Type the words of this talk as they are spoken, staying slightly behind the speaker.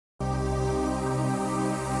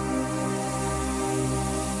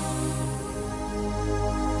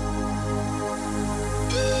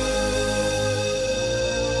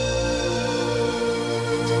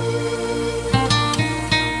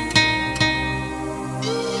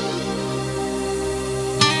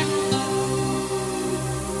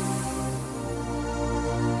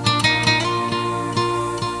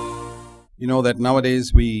You know that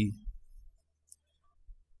nowadays we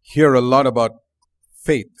hear a lot about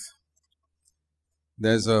faith.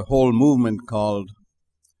 There's a whole movement called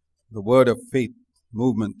the Word of Faith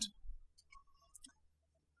movement.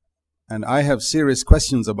 And I have serious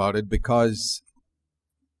questions about it because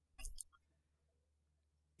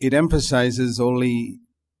it emphasizes only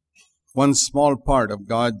one small part of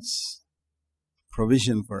God's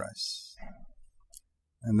provision for us.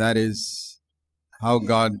 And that is how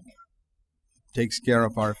God takes care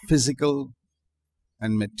of our physical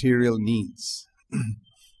and material needs.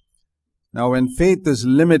 Now, when faith is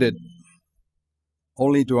limited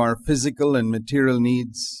only to our physical and material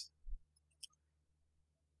needs,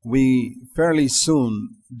 we fairly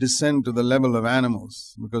soon descend to the level of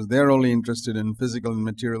animals because they're only interested in physical and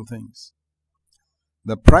material things.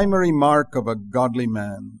 The primary mark of a godly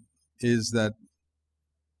man is that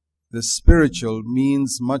the spiritual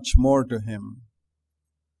means much more to him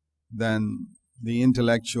than the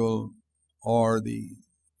intellectual or the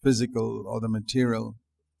physical or the material.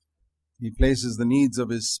 He places the needs of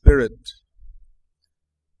his spirit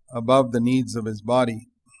above the needs of his body.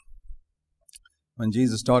 When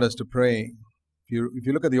Jesus taught us to pray, if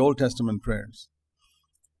you look at the Old Testament prayers,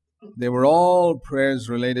 they were all prayers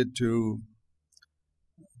related to,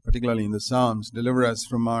 particularly in the Psalms, deliver us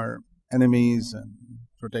from our enemies and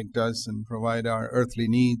protect us and provide our earthly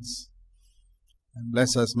needs and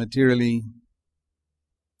bless us materially,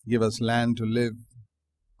 give us land to live,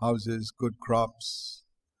 houses, good crops,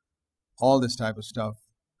 all this type of stuff.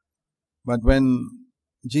 But when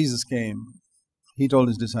Jesus came, He told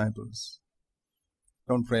His disciples,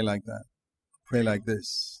 don't pray like that. Pray like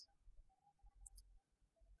this.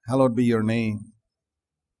 Hallowed be your name.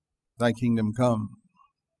 Thy kingdom come.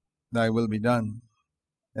 Thy will be done.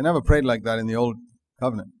 They never prayed like that in the Old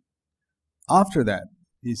Covenant. After that,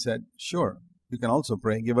 He said, sure, you can also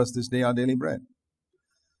pray, give us this day our daily bread.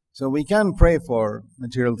 So we can pray for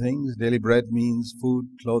material things. Daily bread means food,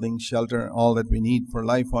 clothing, shelter, all that we need for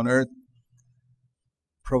life on earth,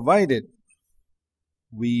 provided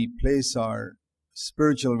we place our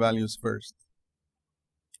spiritual values first.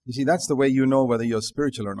 You see, that's the way you know whether you're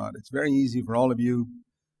spiritual or not. It's very easy for all of you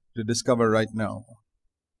to discover right now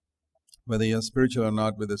whether you're spiritual or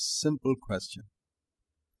not with a simple question.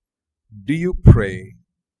 Do you pray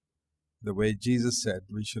the way Jesus said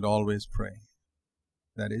we should always pray?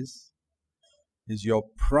 That is your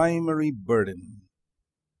primary burden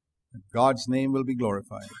that God's name will be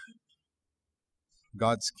glorified,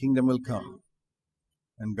 God's kingdom will come,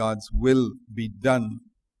 and God's will be done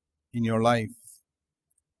in your life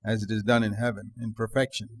as it is done in heaven, in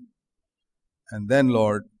perfection. And then,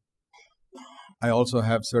 Lord, I also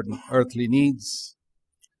have certain earthly needs.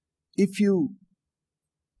 If you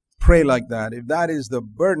pray like that, if that is the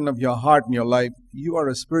burden of your heart and your life, you are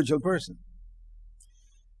a spiritual person.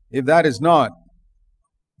 If that is not,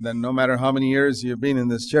 then no matter how many years you've been in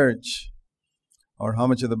this church, or how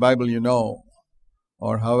much of the Bible you know,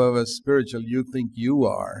 or however spiritual you think you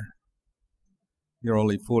are, you're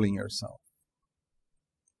only fooling yourself.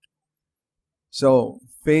 So,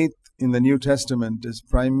 faith in the New Testament is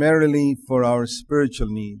primarily for our spiritual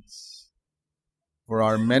needs, for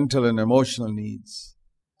our mental and emotional needs,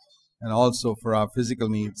 and also for our physical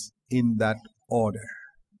needs in that order.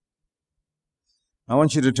 I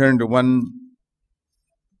want you to turn to 1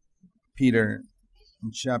 Peter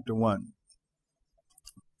in chapter 1.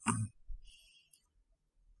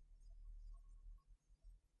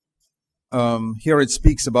 Here it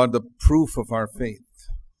speaks about the proof of our faith.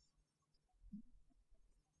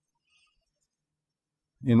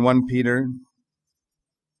 In 1 Peter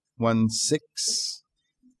 1:6,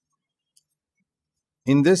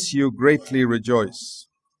 in this you greatly rejoice.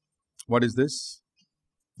 What is this?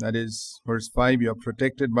 That is, verse 5, you are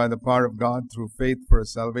protected by the power of God through faith for a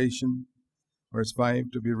salvation. Verse 5,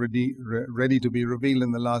 to be ready to be revealed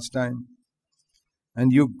in the last time.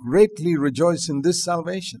 And you greatly rejoice in this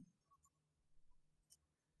salvation.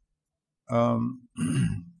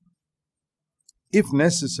 If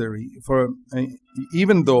necessary,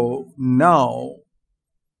 even though now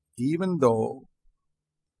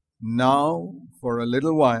for a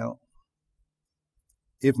little while,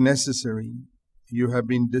 if necessary, you have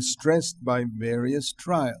been distressed by various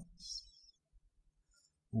trials.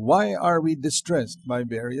 Why are we distressed by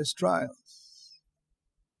various trials?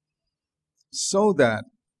 So that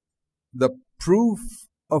the proof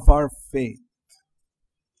of our faith,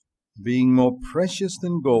 being more precious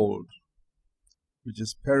than gold, which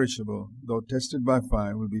is perishable, though tested by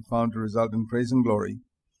fire, will be found to result in praise and glory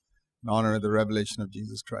and honor at the revelation of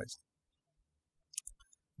Jesus Christ.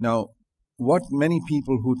 Now, what many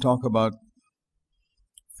people who talk about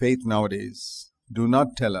faith nowadays do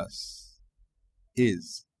not tell us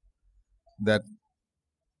is that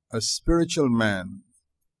a spiritual man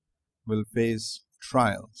will face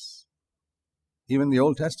trials. Even in the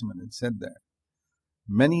Old Testament it said there,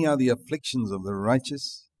 many are the afflictions of the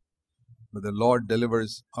righteous, but the Lord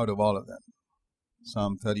delivers out of all of them.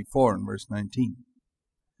 Psalm 34 and verse 19.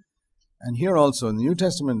 And here also in the New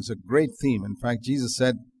Testament it's a great theme. In fact, Jesus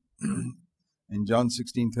said in John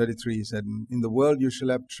 16:33, he said, in the world you shall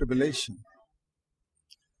have tribulation.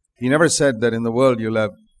 He never said that in the world you'll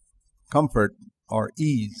have comfort or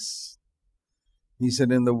ease. He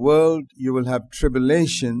said, in the world you will have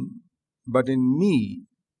tribulation, but in me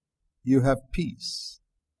you have peace.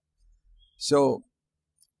 So,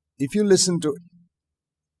 if you listen to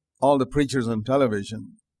all the preachers on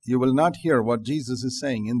television, you will not hear what Jesus is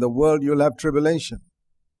saying. In the world you'll have tribulation,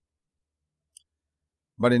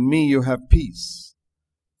 but in me you have peace.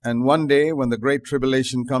 And one day when the great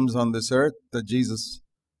tribulation comes on this earth that Jesus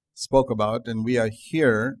spoke about, and we are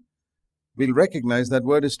here, we'll recognize that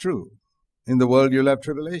word is true. In the world you'll have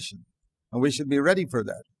tribulation. And we should be ready for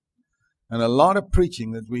that. And a lot of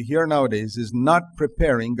preaching that we hear nowadays is not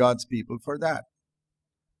preparing God's people for that.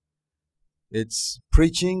 It's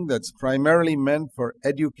preaching that's primarily meant for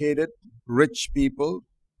educated, rich people,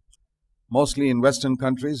 mostly in Western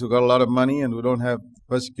countries who got a lot of money and who don't have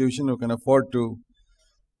persecution, who can afford to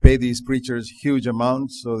pay these preachers huge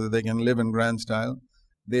amounts so that they can live in grand style.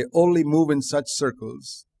 They only move in such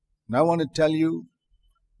circles. And I want to tell you,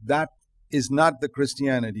 that is not the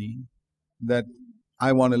Christianity that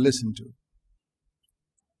I want to listen to.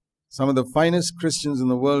 Some of the finest Christians in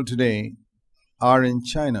the world today are in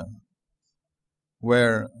China,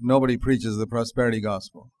 where nobody preaches the prosperity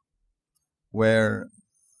gospel, where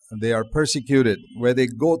they are persecuted, where they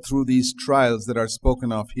go through these trials that are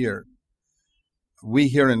spoken of here. We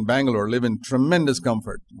here in Bangalore live in tremendous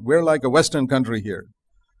comfort. We're like a Western country here,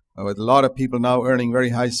 with a lot of people now earning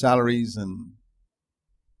very high salaries and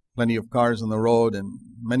plenty of cars on the road and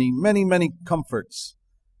many comforts.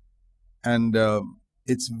 And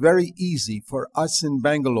it's very easy for us in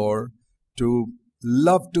Bangalore to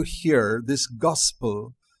love to hear this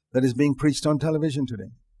gospel that is being preached on television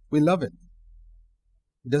today. We love it.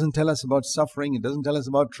 It doesn't tell us about suffering. It doesn't tell us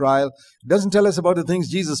about trial. It doesn't tell us about the things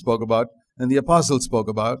Jesus spoke about and the apostles spoke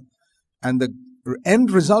about. And the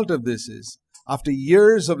end result of this is, after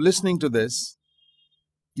years of listening to this,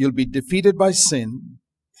 you'll be defeated by sin.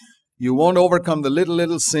 You won't overcome the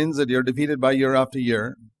little sins that you're defeated by year after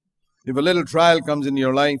year. If a little trial comes in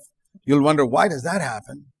your life, you'll wonder, why does that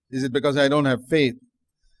happen? Is it because I don't have faith?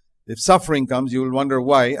 If suffering comes, you will wonder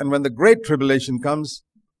why. And when the great tribulation comes,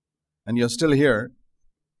 and you're still here,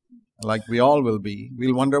 like we all will be,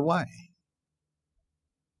 we'll wonder why.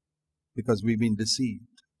 Because we've been deceived.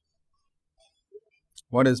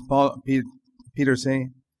 What does Peter say?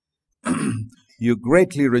 You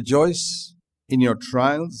greatly rejoice in your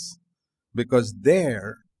trials, because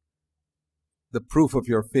there the proof of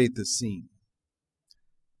your faith is seen.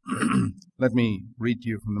 Let me read to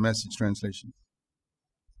you from the Message translation.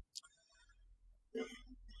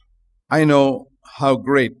 I know how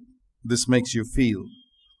great this makes you feel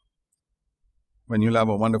when you'll have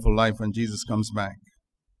a wonderful life when Jesus comes back.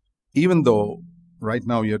 Even though right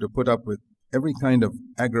now you have to put up with every kind of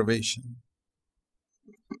aggravation.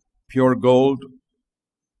 Pure gold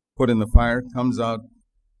put in the fire comes out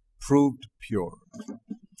proved pure.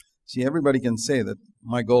 See, everybody can say that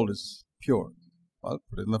my gold is pure. Well,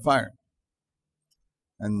 put it in the fire.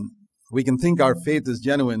 And we can think our faith is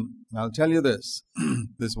genuine. I'll tell you this.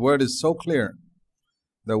 This word is so clear.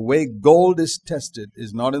 The way gold is tested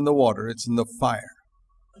is not in the water, it's in the fire.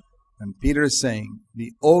 And Peter is saying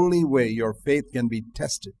the only way your faith can be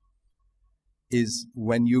tested is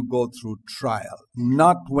when you go through trial.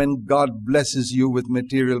 Not when God blesses you with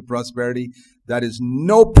material prosperity. That is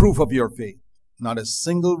no proof of your faith. Not a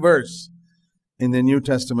single verse in the New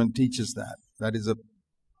Testament teaches that. That is an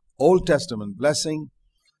Old Testament blessing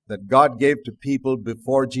that God gave to people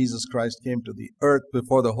before Jesus Christ came to the earth,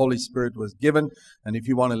 before the Holy Spirit was given. And if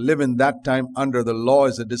you want to live in that time under the law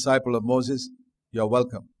as a disciple of Moses, you're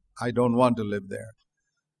welcome. I don't want to live there.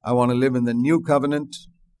 I want to live in the new covenant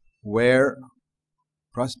where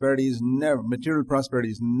material prosperity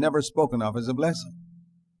is never spoken of as a blessing.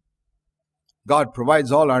 God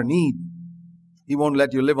provides all our need. He won't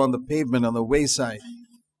let you live on the pavement, on the wayside.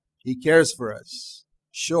 He cares for us,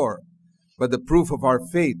 sure. But the proof of our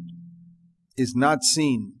faith is not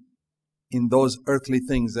seen in those earthly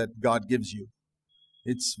things that God gives you.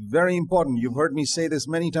 It's very important. You've heard me say this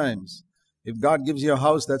many times. If God gives you a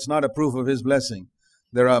house, that's not a proof of His blessing.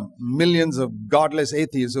 There are millions of godless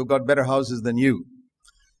atheists who got better houses than you.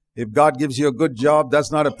 If God gives you a good job,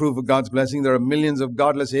 that's not a proof of God's blessing. There are millions of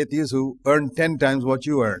godless atheists who earn 10 times what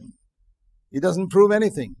you earn. It doesn't prove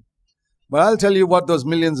anything. But I'll tell you what those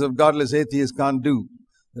millions of godless atheists can't do.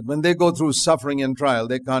 That when they go through suffering and trial,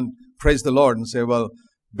 they can't praise the Lord and say, well,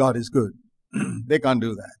 God is good. They can't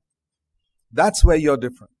do that. That's where you're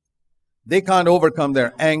different. They can't overcome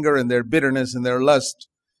their anger and their bitterness and their lust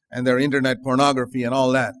and their internet pornography and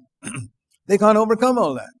all that. They can't overcome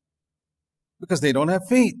all that because they don't have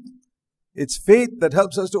faith. It's faith that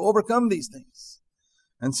helps us to overcome these things.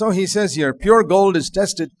 And so he says here, pure gold is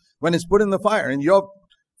tested when it's put in the fire. And your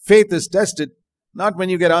faith is tested not when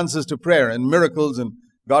you get answers to prayer and miracles and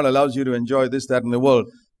God allows you to enjoy this, that, and the world,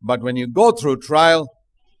 but when you go through trial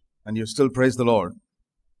and you still praise the Lord.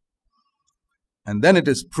 And then it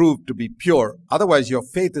is proved to be pure. Otherwise, your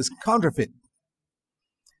faith is counterfeit.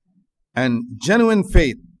 And genuine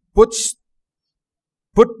faith put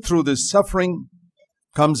through this suffering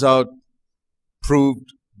comes out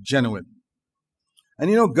proved genuine. And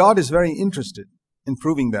you know, God is very interested in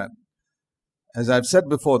proving that. As I've said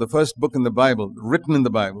before, the first book in the Bible, written in the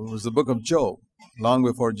Bible, was the book of Job, long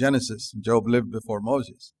before Genesis. Job lived before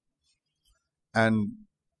Moses. And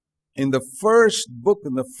in the first book,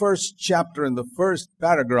 in the first chapter, in the first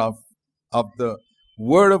paragraph of the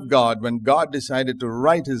Word of God, when God decided to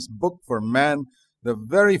write His book for man, the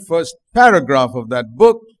very first paragraph of that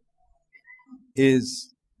book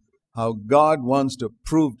is how God wants to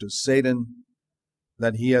prove to Satan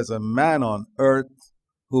that he has a man on earth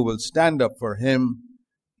who will stand up for him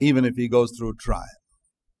even if he goes through trial.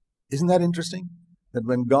 Isn't that interesting? That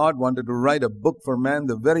when God wanted to write a book for man,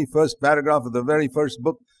 the very first paragraph of the very first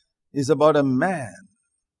book is about a man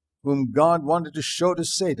whom God wanted to show to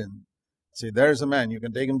Satan. Say, there's a man, you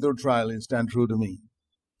can take him through trial, he'll stand true to me.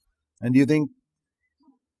 And do you think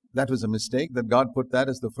that was a mistake, that God put that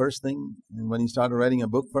as the first thing when He started writing a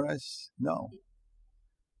book for us? No.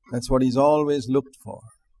 That's what He's always looked for.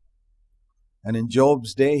 And in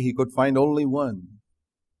Job's day, he could find only one.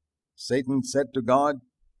 Satan said to God,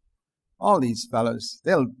 all these fellows,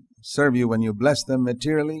 they'll serve you when you bless them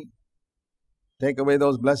materially. Take away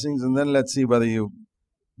those blessings and then let's see whether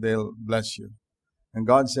they'll bless you. And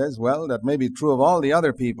God says, well, that may be true of all the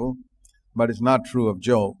other people, but it's not true of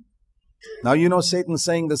Job. Now, you know, Satan's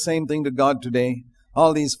saying the same thing to God today.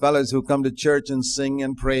 All these fellows who come to church and sing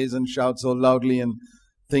and praise and shout so loudly and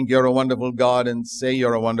think you're a wonderful God and say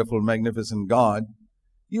you're a wonderful, magnificent God,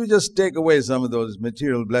 you just take away some of those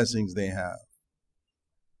material blessings they have.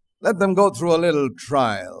 Let them go through a little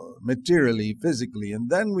trial, materially, physically, and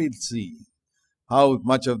then we'll see how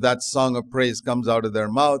much of that song of praise comes out of their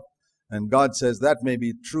mouth. And God says that may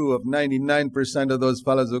be true of 99% of those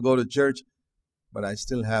fellows who go to church, but I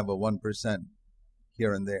still have a 1%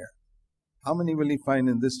 here and there. How many will He find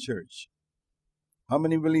in this church? How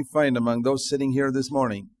many will He find among those sitting here this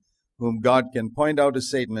morning whom God can point out to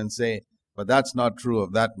Satan and say, but that's not true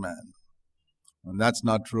of that man, and that's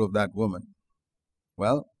not true of that woman?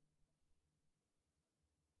 Well,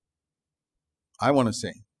 I want to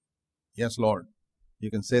say, yes, Lord,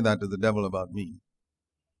 you can say that to the devil about me.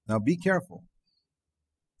 Now be careful.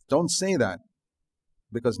 Don't say that,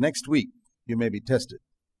 because next week you may be tested.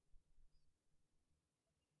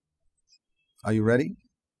 Are you ready?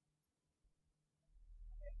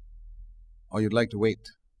 Or you'd like to wait?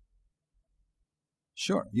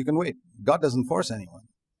 Sure, you can wait. God doesn't force anyone.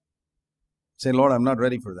 Say, Lord, I'm not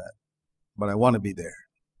ready for that, but I want to be there.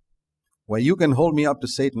 Where you can hold me up to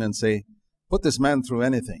Satan and say, put this man through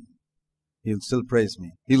anything. He'll still praise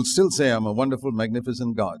me. He'll still say I'm a wonderful,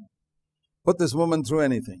 magnificent God. Put this woman through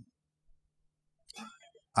anything.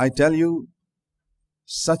 I tell you,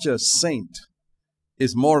 such a saint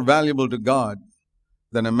is more valuable to God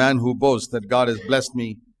than a man who boasts that God has blessed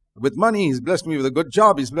me with money. He's blessed me with a good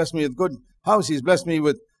job. He's blessed me with a good house. He's blessed me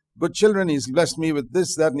with good children. He's blessed me with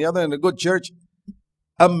this, that, and the other, and a good church.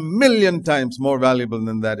 1,000,000 times more valuable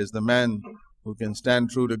than that is the man who can stand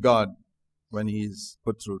true to God when he's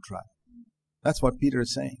put through trial. That's what Peter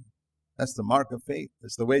is saying. That's the mark of faith.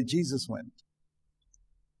 That's the way Jesus went.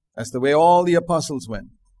 That's the way all the apostles went.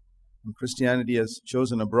 And Christianity has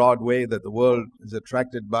chosen a broad way that the world is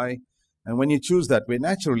attracted by. And when you choose that way,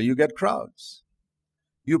 naturally you get crowds.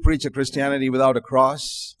 You preach a Christianity without a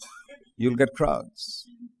cross, you'll get crowds.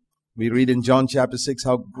 We read in John chapter 6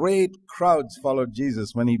 how great crowds followed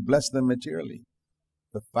Jesus when He blessed them materially.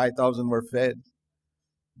 The 5,000 were fed.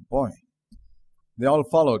 Boy, they all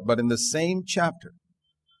followed. But in the same chapter,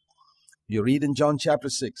 you read in John chapter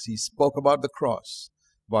 6, He spoke about the cross,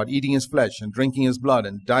 about eating His flesh and drinking His blood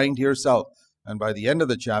and dying to yourself. And by the end of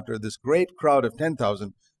the chapter, this great crowd of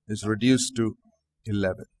 10,000 is reduced to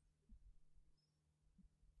 11.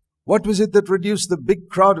 What was it that reduced the big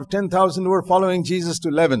crowd of 10,000 who were following Jesus to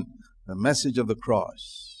 11? The message of the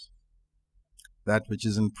cross. That which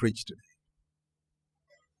isn't preached today.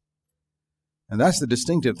 And that's the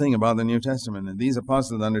distinctive thing about the New Testament. And these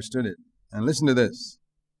apostles understood it. And listen to this.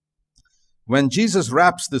 When Jesus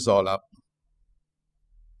wraps this all up,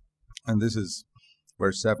 and this is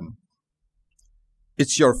verse 7,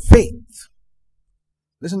 it's your faith.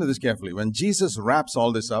 Listen to this carefully. When Jesus wraps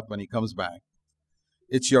all this up when he comes back,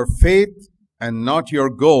 it's your faith and not your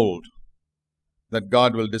gold that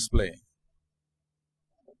God will display.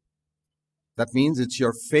 That means it's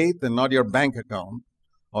your faith and not your bank account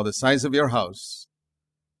or the size of your house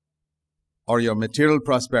or your material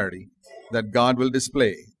prosperity that God will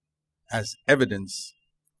display as evidence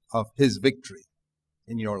of His victory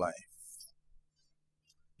in your life.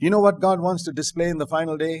 You know what God wants to display in the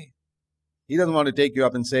final day? He doesn't want to take you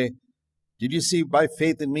up and say, did you see by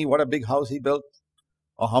faith in me what a big house he built?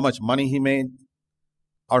 Or how much money he made?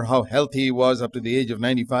 Or how healthy he was up to the age of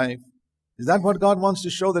 95? Is that what God wants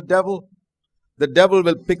to show the devil? The devil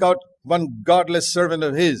will pick out one godless servant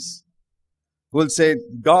of his who will say,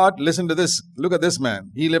 God, listen to this. Look at this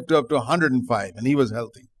man. He lived up to 105 and he was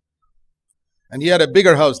healthy. And he had a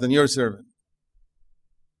bigger house than your servant.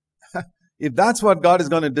 If that's what God is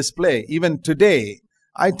going to display, even today,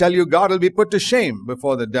 I tell you, God will be put to shame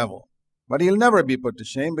before the devil. But he'll never be put to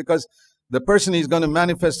shame because the person he's going to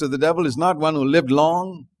manifest to the devil is not one who lived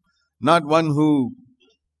long, not one who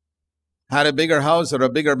had a bigger house or a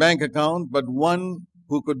bigger bank account, but one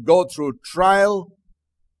who could go through trial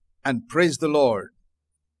and praise the Lord,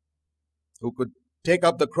 who could take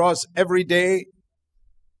up the cross every day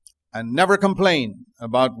and never complain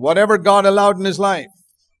about whatever God allowed in his life,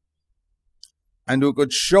 and who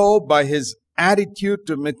could show by his attitude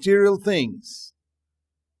to material things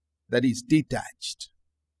that he's detached.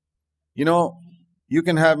 You know, you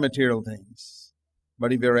can have material things,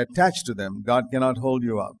 but if you're attached to them, God cannot hold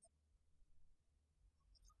you up.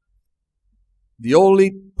 The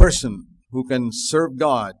only person who can serve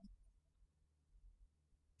God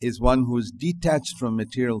is one who is detached from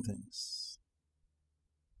material things.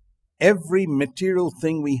 Every material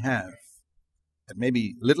thing we have, that may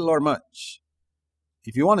be little or much,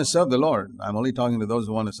 if you want to serve the Lord, I'm only talking to those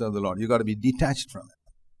who want to serve the Lord, you've got to be detached from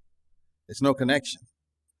it. There's no connection.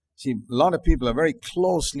 See, a lot of people are very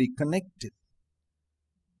closely connected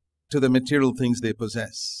to the material things they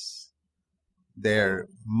possess. Their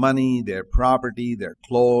money, their property, their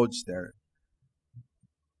clothes, their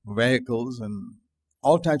vehicles, and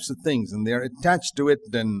all types of things. And they're attached to it,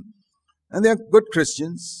 and they're good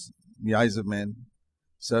Christians, in the eyes of men,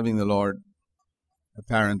 serving the Lord,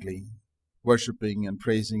 apparently, worshiping and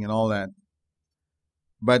praising and all that.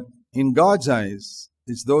 But in God's eyes,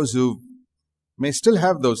 it's those who may still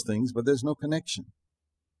have those things, but there's no connection.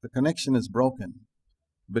 The connection is broken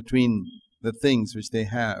between the things which they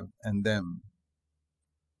have and them.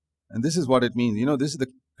 And this is what it means. You know, this is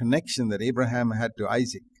the connection that Abraham had to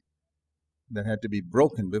Isaac that had to be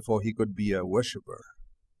broken before he could be a worshiper.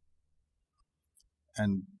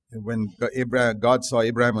 And when God saw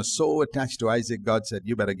Abraham was so attached to Isaac, God said,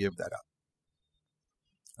 you better give that up.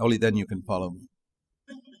 Only then you can follow me.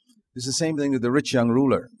 It's the same thing with the rich young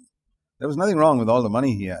ruler. There was nothing wrong with all the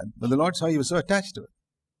money he had, but the Lord saw he was so attached to it.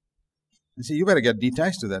 He said, you better get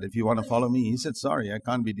detached to that if you want to follow me. He said, sorry, I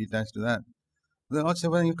can't be detached to that. The Lord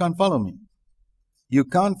said, well, you can't follow me. You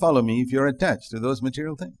can't follow me if you're attached to those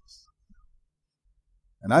material things.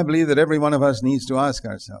 And I believe that every one of us needs to ask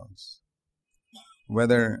ourselves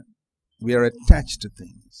whether we are attached to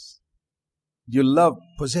things. Do you love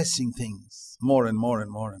possessing things more and more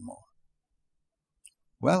and more and more?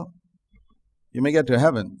 Well, you may get to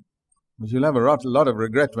heaven, but you'll have a lot of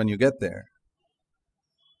regret when you get there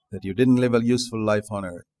that you didn't live a useful life on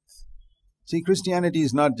earth. See, Christianity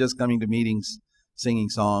is not just coming to meetings, singing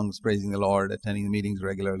songs, praising the Lord, attending the meetings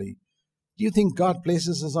regularly. Do you think God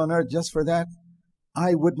places us on earth just for that?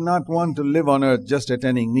 I would not want to live on earth just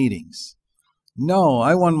attending meetings. No,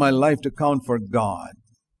 I want my life to count for God.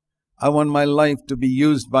 I want my life to be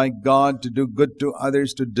used by God to do good to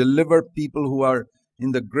others, to deliver people who are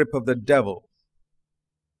in the grip of the devil.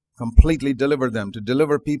 Completely deliver them, to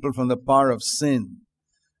deliver people from the power of sin.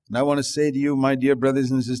 And I want to say to you, my dear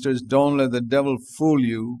brothers and sisters, don't let the devil fool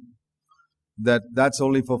you that that's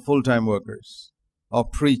only for full-time workers or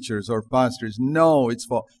preachers or pastors. No, it's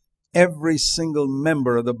for every single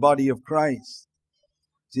member of the body of Christ.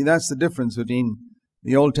 See, that's the difference between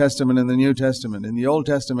the Old Testament and the New Testament. In the Old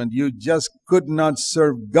Testament, you just could not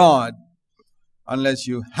serve God unless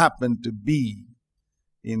you happened to be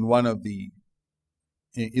in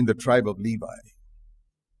the tribe of Levi.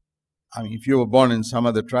 I mean, if you were born in some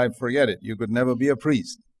other tribe, forget it. You could never be a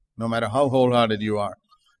priest, no matter how wholehearted you are.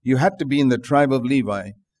 You had to be in the tribe of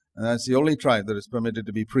Levi, and that's the only tribe that is permitted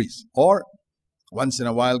to be priests. Or once in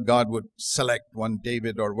a while, God would select one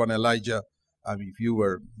David or one Elijah. I mean, if you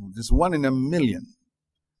were just 1 in a million,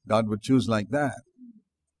 God would choose like that.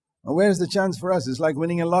 Now, where's the chance for us? It's like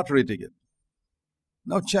winning a lottery ticket.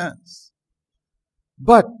 No chance.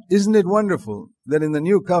 But isn't it wonderful that in the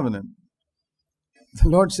new covenant, the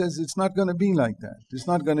Lord says it's not going to be like that. It's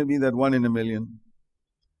not going to be that 1 in a million.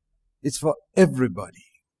 It's for everybody.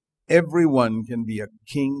 Everyone can be a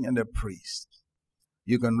king and a priest.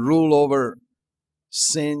 You can rule over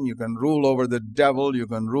sin. You can rule over the devil. You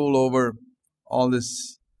can rule over all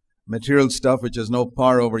this material stuff which has no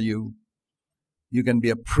power over you. You can be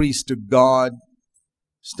a priest to God,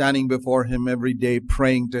 standing before Him every day,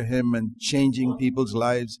 praying to Him and changing people's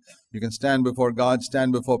lives. You can stand before God,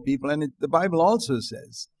 stand before people. And the Bible also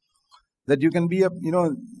says that you can be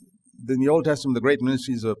in the Old Testament, the great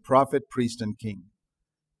ministries of prophet, priest, and king.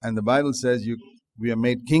 And the Bible says we are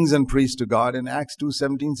made kings and priests to God. And Acts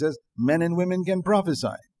 2:17 says men and women can prophesy.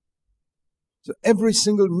 So every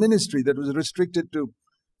single ministry that was restricted to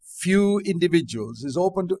few individuals is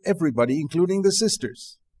open to everybody, including the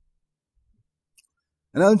sisters.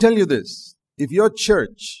 And I'll tell you this, if your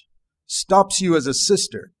church stops you as a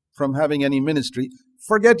sister from having any ministry,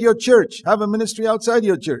 forget your church. Have a ministry outside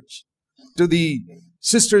your church. To the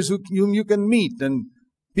sisters whom you can meet and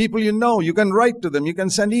people you know, you can write to them, you can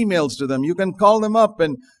send emails to them, you can call them up,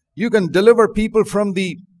 and you can deliver people from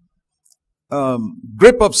the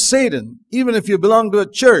grip of Satan, even if you belong to a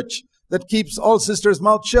church that keeps all sisters'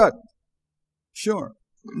 mouths shut. Sure.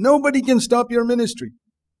 Nobody can stop your ministry.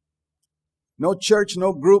 No church,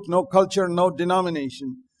 no group, no culture, no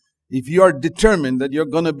denomination. If you are determined that you're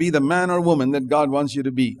going to be the man or woman that God wants you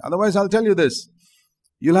to be. Otherwise, I'll tell you this,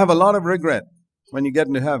 you'll have a lot of regret when you get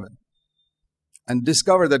into heaven and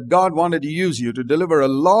discover that God wanted to use you to deliver a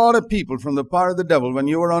lot of people from the power of the devil when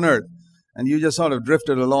you were on earth, and you just sort of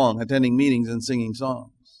drifted along, attending meetings and singing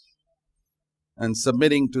songs and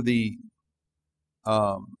submitting to the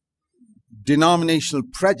denominational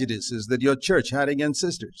prejudices that your church had against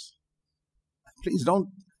sisters. Please don't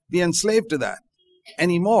be enslaved to that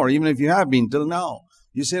anymore, even if you have been till now.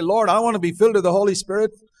 You say, Lord, I want to be filled with the Holy Spirit,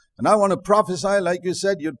 and I want to prophesy like you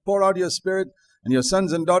said. You'd pour out your Spirit, and your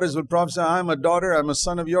sons and daughters will prophesy. I'm a daughter, I'm a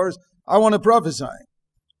son of yours. I want to prophesy.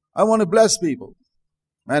 I want to bless people.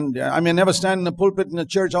 And I may never stand in a pulpit in a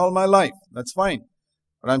church all my life. That's fine.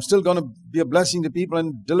 But I'm still going to be a blessing to people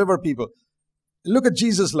and deliver people. Look at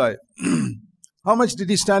Jesus' life. How much did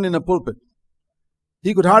He stand in a pulpit?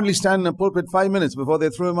 He could hardly stand in a pulpit 5 minutes before they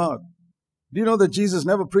threw Him out. Do you know that Jesus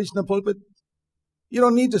never preached in a pulpit? You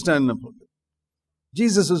don't need to stand in a pulpit.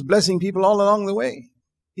 Jesus was blessing people all along the way.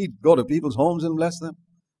 He'd go to people's homes and bless them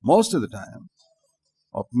most of the time,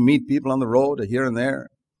 or meet people on the road or here and there.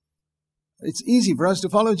 It's easy for us to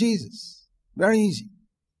follow Jesus. Very easy.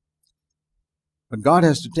 But God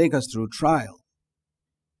has to take us through trial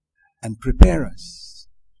and prepare us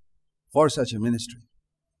for such a ministry.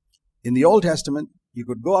 In the Old Testament, you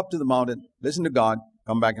could go up to the mountain, listen to God,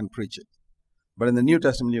 come back and preach it. But in the New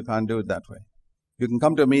Testament, you can't do it that way. You can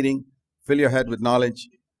come to a meeting, fill your head with knowledge,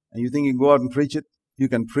 and you think you can go out and preach it? You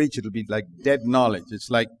can preach, it'll be like dead knowledge. It's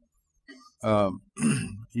like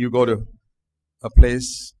you go to a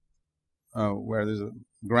place where there's a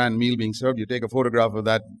grand meal being served. You take a photograph of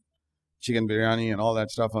that chicken biryani and all that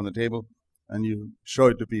stuff on the table, and you show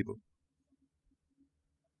it to people.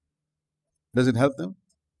 Does it help them?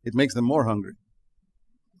 It makes them more hungry.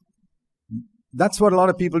 That's what a lot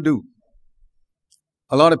of people do.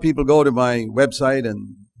 A lot of people go to my website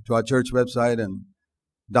and to our church website and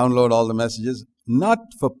download all the messages, not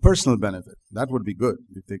for personal benefit. That would be good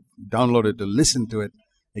if they download it to listen to it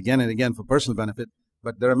again and again for personal benefit.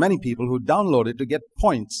 But there are many people who download it to get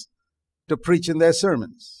points to preach in their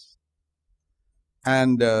sermons.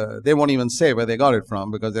 And they won't even say where they got it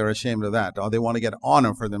from because they're ashamed of that. Or they want to get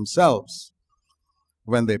honor for themselves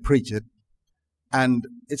when they preach it. And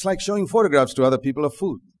it's like showing photographs to other people of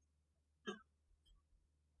food.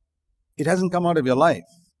 It hasn't come out of your life.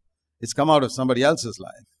 It's come out of somebody else's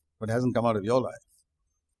life, but it hasn't come out of your life.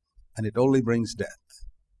 And it only brings death.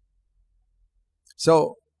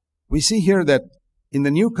 So we see here that in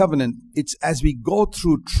the new covenant, it's as we go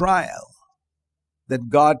through trial that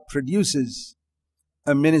God produces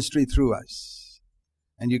a ministry through us.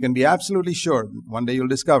 And you can be absolutely sure, one day you'll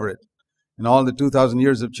discover it, in all the 2,000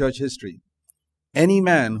 years of church history, any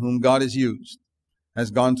man whom God has used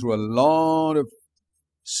has gone through a lot of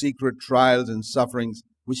secret trials and sufferings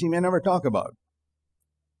which he may never talk about.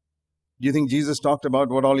 Do you think Jesus talked about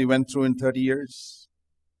what all he went through in 30 years?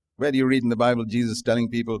 Where do you read in the Bible Jesus telling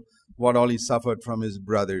people what all he suffered from his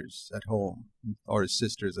brothers at home or his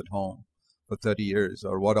sisters at home for 30 years,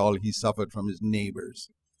 or what all he suffered from his neighbors,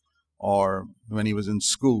 or when he was in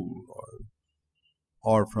school,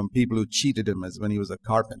 or from people who cheated him as when he was a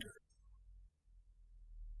carpenter?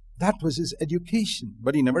 That was his education,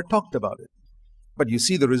 but he never talked about it. But you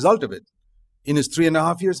see the result of it in his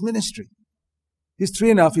 3.5 years ministry. His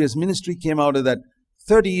 3.5 years ministry came out of that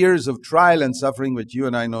 30 years of trial and suffering which you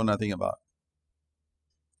and I know nothing about.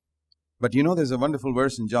 But you know, there's a wonderful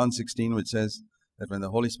verse in John 16 which says that when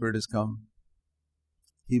the Holy Spirit has come,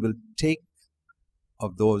 he will take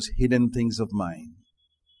of those hidden things of mine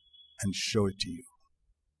and show it to you.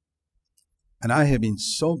 And I have been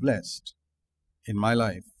so blessed in my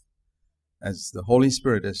life as the Holy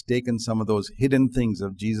Spirit has taken some of those hidden things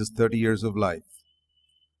of Jesus' 30 years of life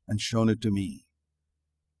and shown it to me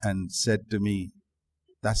and said to me,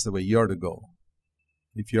 that's the way you're to go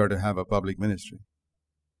if you're to have a public ministry.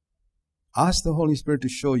 Ask the Holy Spirit to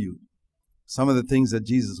show you some of the things that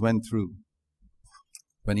Jesus went through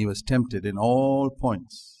when he was tempted in all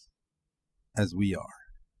points as we are,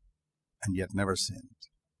 and yet never sinned.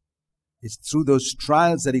 It's through those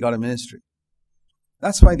trials that he got a ministry.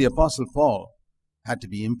 That's why the Apostle Paul had to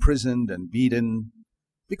be imprisoned and beaten,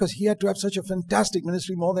 because he had to have such a fantastic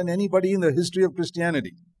ministry, more than anybody in the history of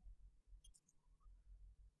Christianity.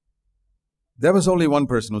 There was only one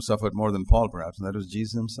person who suffered more than Paul, perhaps, and that was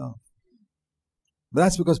Jesus himself. But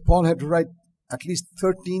that's because Paul had to write at least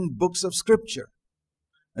 13 books of Scripture.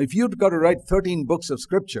 If you've got to write 13 books of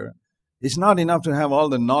Scripture, it's not enough to have all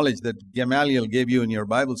the knowledge that Gamaliel gave you in your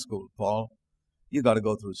Bible school, Paul. You've got to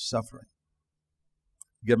go through suffering.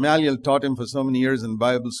 Gamaliel taught him for so many years in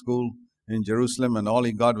Bible school in Jerusalem, and all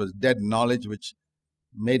he got was dead knowledge, which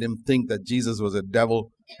made him think that Jesus was a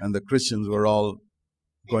devil and the Christians were all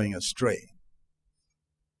going astray.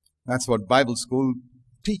 That's what Bible school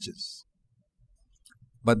teaches.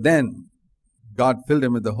 But then God filled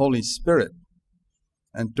him with the Holy Spirit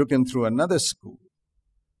and took him through another school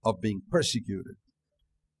of being persecuted.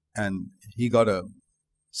 And he got a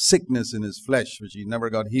sickness in his flesh, which he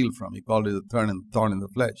never got healed from. He called it a thorn in the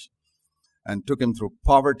flesh. And took him through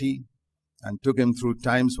poverty, and took him through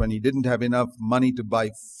times when he didn't have enough money to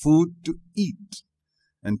buy food to eat.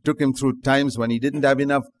 And took him through times when he didn't have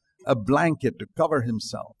enough a blanket to cover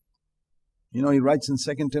himself. You know, he writes in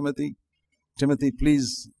 2 Timothy, Timothy,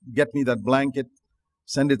 please get me that blanket.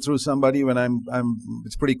 Send it through somebody when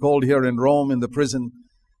it's pretty cold here in Rome in the prison.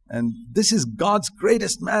 And this is God's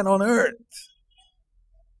greatest man on earth.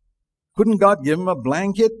 Couldn't God give him a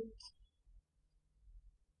blanket?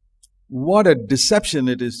 What a deception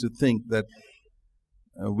it is to think that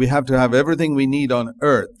we have to have everything we need on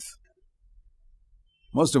earth.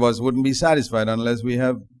 Most of us wouldn't be satisfied unless we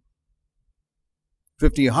have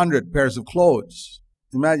 50, 100 pairs of clothes.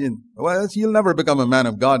 Imagine, well, you'll never become a man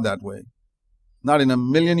of God that way. Not in a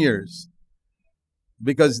million years.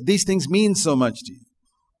 Because these things mean so much to you.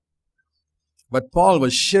 But Paul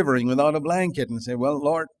was shivering without a blanket and said, well,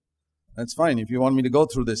 Lord, that's fine if you want me to go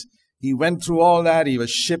through this. He went through all that. He was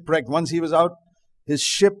shipwrecked. Once he was out, his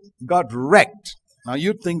ship got wrecked. Now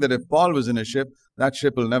you'd think that if Paul was in a ship, that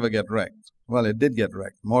ship will never get wrecked. Well, it did get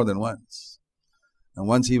wrecked more than once. And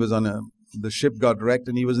once he was the ship got wrecked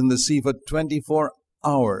and he was in the sea for 24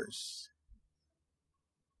 hours.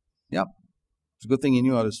 Yep. It's a good thing he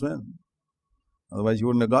knew how to swim. Otherwise, you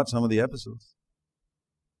wouldn't have got some of the episodes.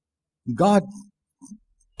 God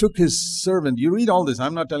took his servant. You read all this.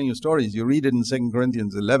 I'm not telling you stories. You read it in 2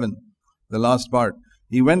 Corinthians 11, the last part.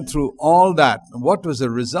 He went through all that. What was the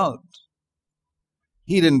result?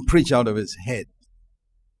 He didn't preach out of his head.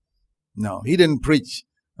 No, he didn't preach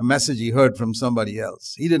a message he heard from somebody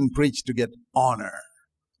else. He didn't preach to get honor.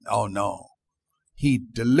 Oh, no. He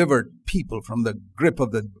delivered people from the grip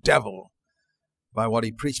of the devil by what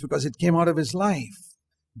he preached, because it came out of his life.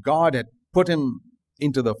 God had put him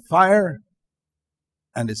into the fire,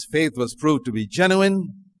 and his faith was proved to be genuine.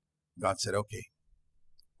 God said, okay,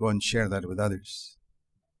 go and share that with others.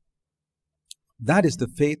 That is the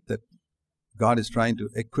faith that God is trying to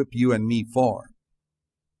equip you and me for.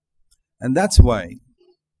 And that's why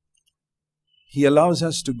he allows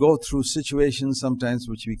us to go through situations sometimes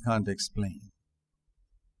which we can't explain.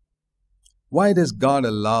 Why does God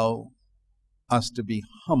allow us to be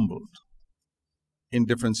humbled in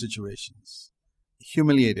different situations?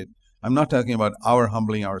 Humiliated. I'm not talking about our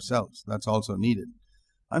humbling ourselves. That's also needed.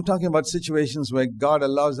 I'm talking about situations where God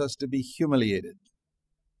allows us to be humiliated.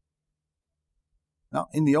 Now,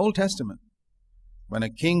 in the Old Testament, when a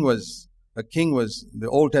king was The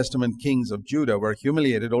Old Testament kings of Judah were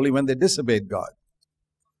humiliated only when they disobeyed God.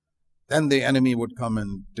 Then the enemy would come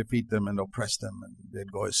and defeat them and oppress them, and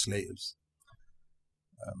they'd go as slaves.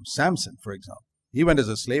 Samson, for example, he went as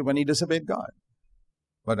a slave when he disobeyed God.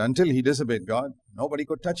 But until he disobeyed God, nobody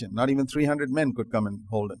could touch him. Not even 300 men could come and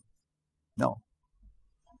hold him. No.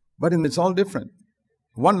 But it's all different.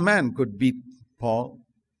 One man could beat Paul.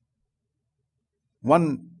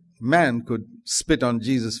 One man could spit on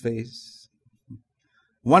Jesus' face.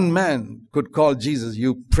 One man could call Jesus,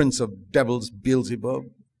 "You prince of devils, Beelzebub.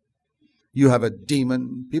 You have a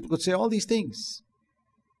demon." People could say all these things.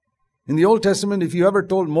 In the Old Testament, if you ever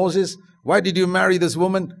told Moses, "Why did you marry this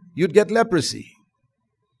woman?" you'd get leprosy.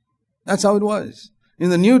 That's how it was. In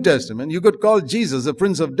the New Testament, you could call Jesus the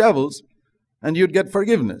prince of devils and you'd get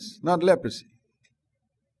forgiveness, not leprosy.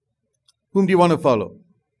 Whom do you want to follow?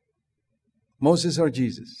 Moses or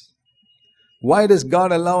Jesus? Why does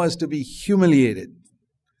God allow us to be humiliated?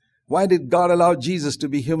 Why did God allow Jesus to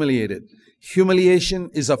be humiliated? Humiliation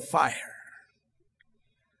is a fire.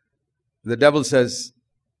 The devil says,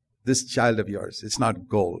 "This child of yours, it's not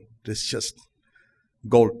gold. It's just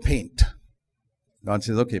gold paint." God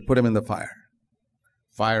says, "Okay, put him in the fire.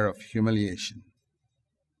 Fire of humiliation."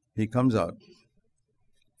 He comes out,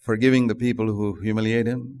 forgiving the people who humiliate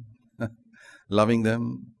him, loving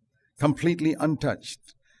them, completely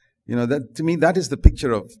untouched. That to me, that is the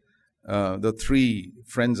picture of the three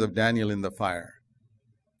friends of Daniel in the fire.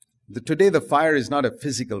 Today, the fire is not a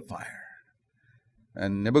physical fire.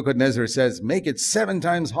 And Nebuchadnezzar says, "Make it 7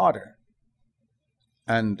 times hotter."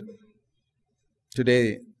 And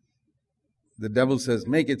today, the devil says,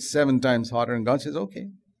 "Make it 7 times hotter." And God says,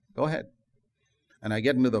 "Okay, go ahead." And I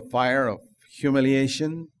get into the fire of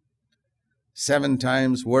humiliation, 7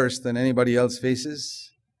 times worse than anybody else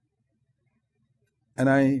faces. And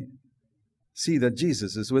I see that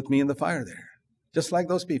Jesus is with me in the fire there, just like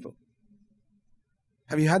those people.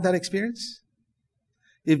 Have you had that experience?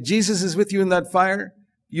 If Jesus is with you in that fire,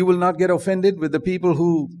 you will not get offended with the people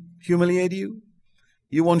who humiliate you.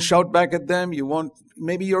 You won't shout back at them.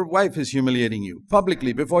 Maybe your wife is humiliating you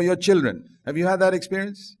publicly before your children. Have you had that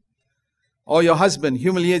experience? Or your husband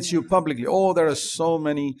humiliates you publicly. Oh, there are so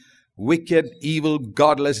many wicked, evil,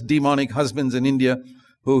 godless, demonic husbands in India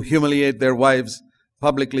who humiliate their wives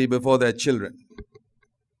publicly before their children.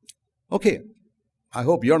 Okay, I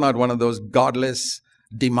hope you're not one of those godless,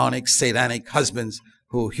 demonic, satanic husbands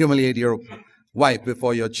who humiliate your wife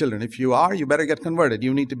before your children. If you are, you better get converted.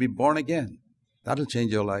 You need to be born again. That'll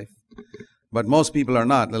change your life. But most people are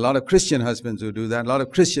not. A lot of Christian husbands who do that. A lot of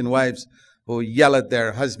Christian wives who yell at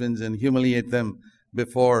their husbands and humiliate them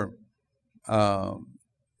before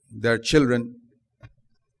their children.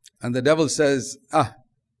 And the devil says,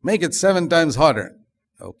 make it 7 times hotter.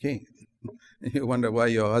 Okay. You wonder why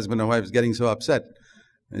your husband or wife is getting so upset.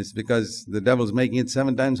 It's because the devil's making it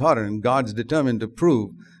 7 times hotter, and God's determined to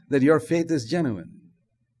prove that your faith is genuine.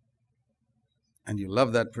 And you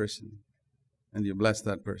love that person, and you bless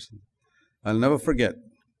that person. I'll never forget.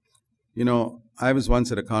 I was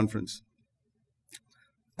once at a conference,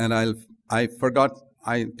 and I forgot,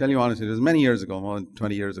 I tell you honestly, it was many years ago, more than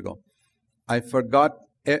 20 years ago. I've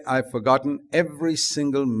forgotten every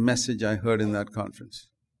single message I heard in that conference.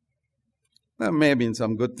 There may have been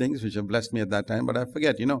some good things which have blessed me at that time, but I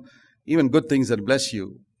forget. Even good things that bless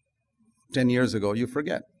you 10 years ago, you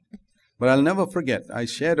forget. But I'll never forget, I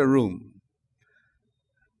shared a room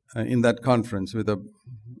in that conference with a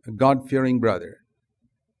God-fearing brother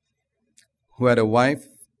who had a wife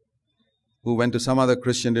who went to some other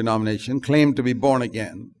Christian denomination, claimed to be born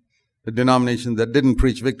again, a denomination that didn't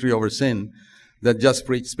preach victory over sin, that just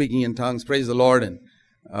preached speaking in tongues, praise the Lord, and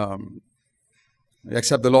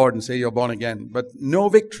accept the Lord and say you're born again, but no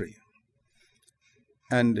victory.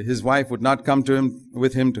 And his wife would not come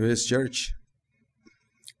with him to his church.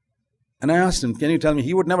 And I asked him, can you tell me,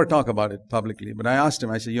 he would never talk about it publicly, but I asked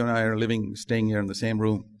him, I said, you and I are staying here in the same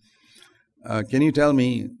room. Can you tell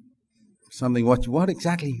me something, what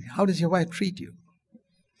exactly, how does your wife treat you?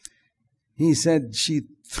 He said, she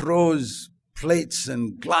throws plates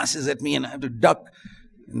and glasses at me and I have to duck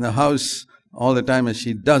in the house all the time as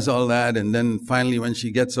she does all that. And then finally when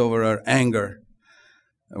she gets over her anger,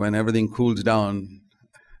 when everything cools down,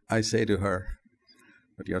 I say to her,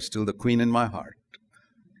 but you're still the queen in my heart.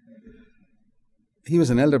 He was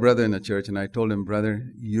an elder brother in the church, and I told him, brother,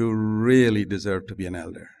 you really deserve to be an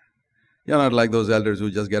elder. You're not like those elders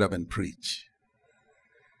who just get up and preach.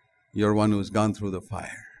 You're one who's gone through the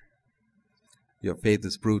fire. Your faith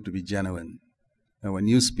is proved to be genuine. And when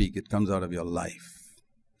you speak, it comes out of your life.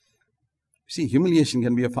 See, humiliation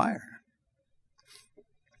can be a fire.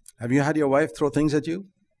 Have you had your wife throw things at you?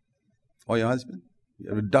 Or your husband? You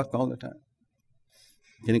have to duck all the time.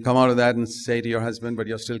 Can you come out of that and say to your husband, but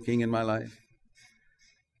you're still king in my life?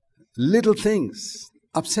 Little things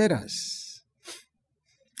upset us.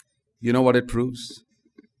 You know what it proves?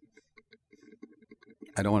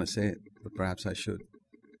 I don't want to say it, but perhaps I should.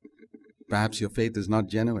 Perhaps your faith is not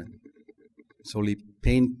genuine. It's only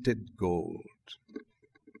painted gold.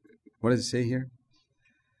 What does it say here?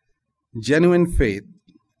 Genuine faith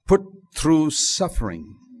put through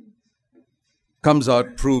suffering comes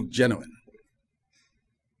out proved genuine.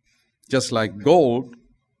 Just like gold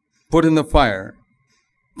put in the fire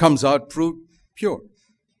comes out proved pure.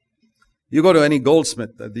 You go to any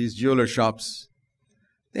goldsmith at these jeweler shops,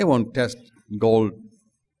 they won't test gold.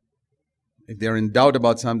 If they're in doubt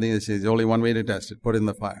about something, they say there's only one way to test it, put it in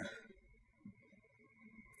the fire.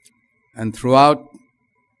 And throughout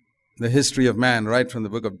the history of man, right from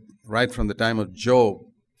the time of Job,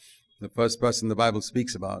 the first person the Bible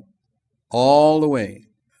speaks about, all the way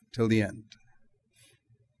till the end.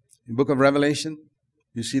 In the book of Revelation,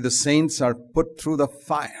 you see the saints are put through the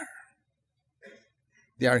fire.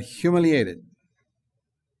 They are humiliated.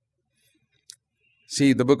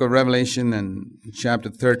 See the book of Revelation and chapter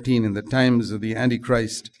 13 in the times of the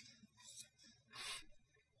Antichrist.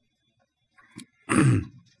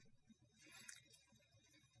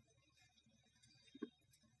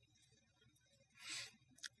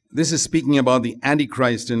 This is speaking about the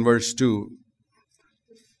Antichrist in verse 2.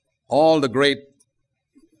 All the great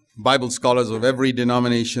Bible scholars of every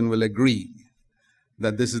denomination will agree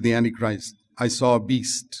that this is the Antichrist. I saw a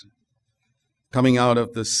beast coming out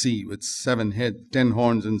of the sea with 7 heads, 10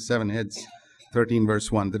 horns and 7 heads. 13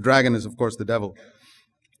 verse 1. The dragon is, of course, the devil.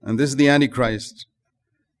 And this is the Antichrist.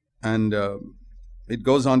 And it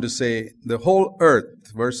goes on to say, the whole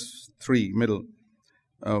earth, verse 3, middle,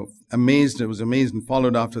 it was amazed and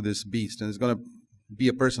followed after this beast. And there's going to be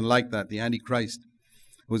a person like that, the Antichrist,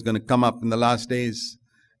 who's going to come up in the last days.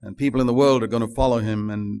 And people in the world are going to follow him.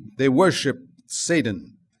 And they worship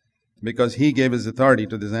Satan because he gave his authority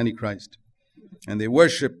to this Antichrist. And they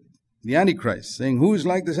worship the Antichrist, saying, who is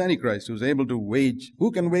like this Antichrist who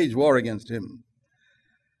can wage war against him?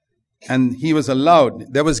 And he was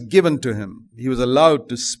allowed, there was given to him, he was allowed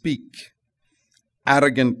to speak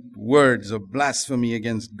arrogant words of blasphemy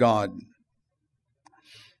against God.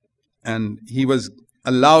 And he was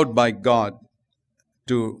allowed by God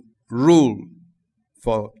to rule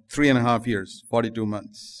for 3.5 years, 42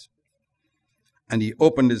 months. And he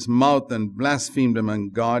opened his mouth and blasphemed among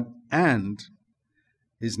God and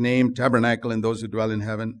his name, tabernacle, and those who dwell in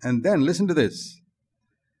heaven. And then, listen to this.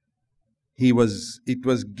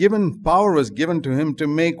 Power was given to him to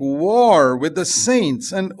make war with the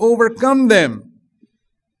saints and overcome them.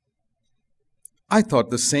 I thought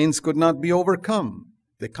the saints could not be overcome.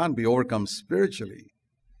 They can't be overcome spiritually.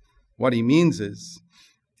 What he means is,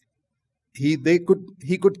 he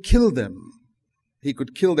could kill them. He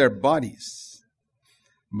could kill their bodies.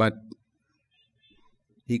 But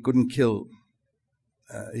he couldn't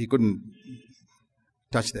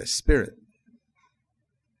touch their spirit.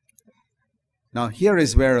 Now, here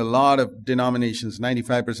is where a lot of denominations,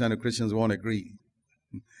 95% of Christians won't agree.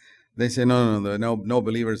 They say, no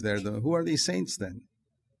believers there. Who are these saints then?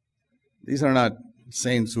 These are not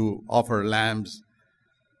saints who offer lambs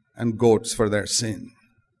and goats for their sin.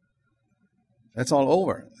 That's all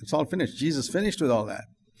over. It's all finished. Jesus finished with all that.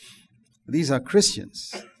 These are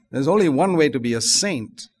Christians. There's only one way to be a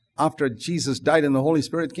saint after Jesus died and the Holy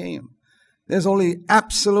Spirit came. There's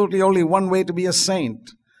absolutely only one way to be a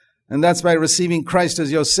saint. And that's by receiving Christ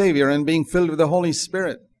as your Savior and being filled with the Holy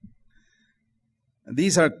Spirit.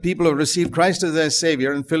 These are people who have received Christ as their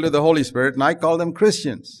Savior and filled with the Holy Spirit, and I call them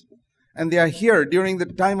Christians. And they are here during the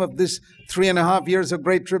time of this 3.5 years of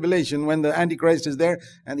great tribulation when the Antichrist is there,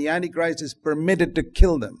 and the Antichrist is permitted to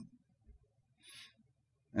kill them.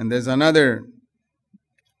 And there's another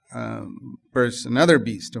another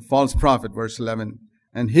beast, a false prophet, verse 11.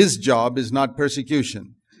 And his job is not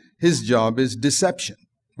persecution. His job is deception.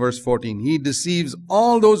 Verse 14, he deceives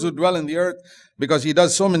all those who dwell in the earth because he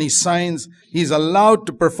does so many signs. He's allowed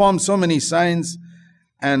to perform so many signs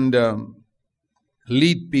and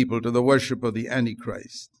lead people to the worship of the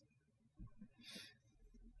Antichrist.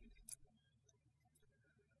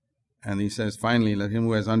 And he says, finally, let him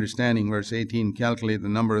who has understanding, verse 18, calculate the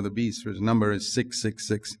number of the beast, for his number is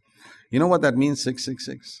 666. You know what that means,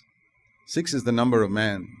 666? 6 is the number of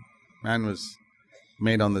man. Man was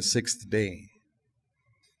made on the 6th day.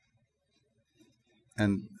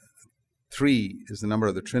 And 3 is the number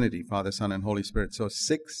of the Trinity, Father, Son, and Holy Spirit. So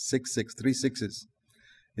 666, 3 sixes,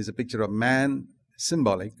 is a picture of man,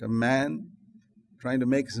 symbolic, of man trying to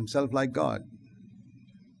make himself like God.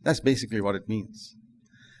 That's basically what it means.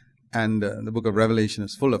 And the book of Revelation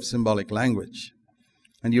is full of symbolic language.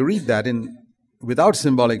 And you read that without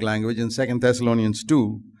symbolic language in 2 Thessalonians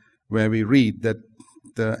 2, where we read that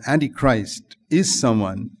the Antichrist is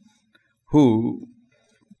someone who,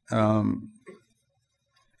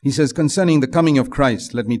 he says, concerning the coming of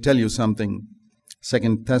Christ, let me tell you something.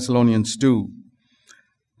 2 Thessalonians 2.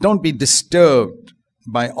 Don't be disturbed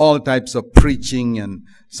by all types of preaching, and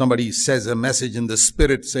somebody says a message in the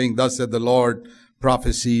Spirit saying, thus said the Lord,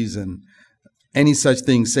 prophecies, and any such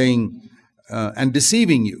thing saying, and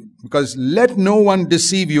deceiving you. Because let no one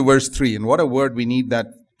deceive you, verse 3. And what a word, we need that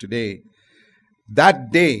today.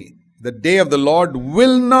 That day, the day of the Lord,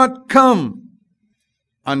 will not come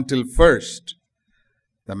until first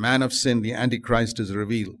the man of sin, the Antichrist, is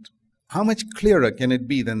revealed. How much clearer can it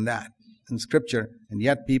be than that in Scripture? And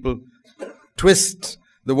yet people twist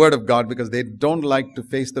the Word of God because they don't like to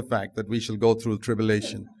face the fact that we shall go through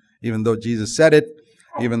tribulation. Even though Jesus said it,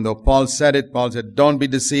 even though Paul said it, Paul said, don't be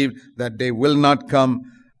deceived, that day will not come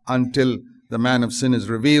until the man of sin is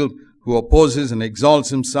revealed, who opposes and exalts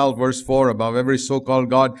himself, verse 4, above every so-called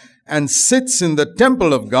God, and sits in the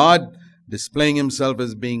temple of God, displaying himself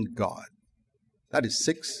as being God. That is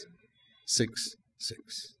 6, 6,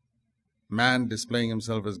 6. Man displaying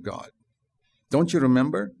himself as God. Don't you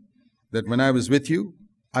remember that when I was with you,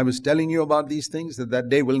 I was telling you about these things, that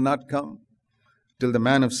day will not come till the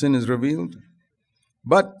man of sin is revealed?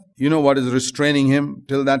 But you know what is restraining him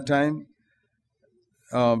till that time?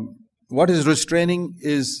 What is restraining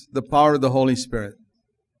is the power of the Holy Spirit.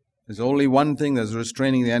 There's only one thing that's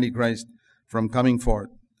restraining the Antichrist from coming forth.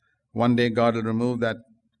 One day God will remove that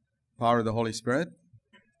power of the Holy Spirit,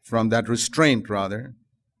 from that restraint rather,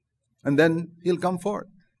 and then he'll come forth.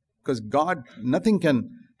 Because God, nothing can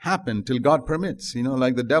happen till God permits. You know,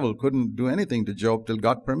 like the devil couldn't do anything to Job till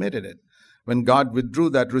God permitted it. When God withdrew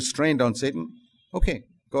that restraint on Satan, okay,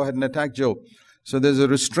 go ahead and attack Job. So there's a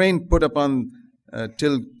restraint put upon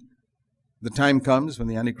till the time comes when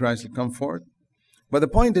the Antichrist will come forth. But the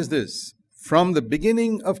point is this: from the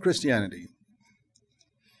beginning of Christianity,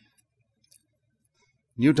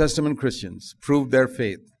 New Testament Christians proved their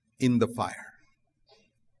faith in the fire.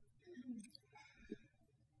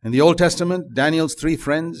 In the Old Testament, Daniel's 3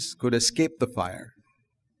 friends could escape the fire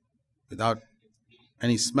without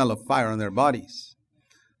any smell of fire on their bodies.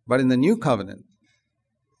 But in the New Covenant,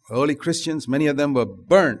 early Christians, many of them were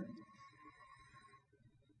burnt.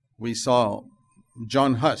 We saw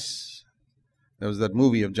John Huss. There was that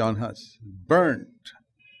movie of John Huss, burnt.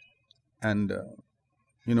 And,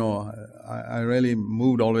 I really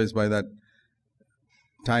moved always by that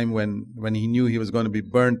time when he knew he was going to be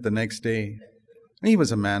burnt the next day. He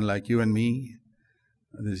was a man like you and me.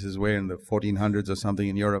 This is where in the 1400s or something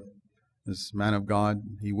in Europe, this man of God,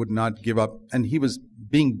 he would not give up. And he was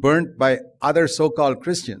being burnt by other so-called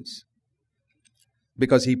Christians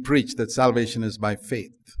because he preached that salvation is by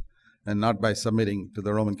faith and not by submitting to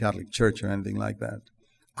the Roman Catholic Church or anything like that.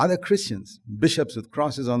 Other Christians, bishops with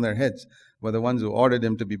crosses on their heads, were the ones who ordered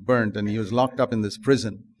him to be burnt, and he was locked up in this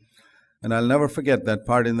prison. And I'll never forget that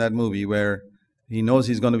part in that movie where he knows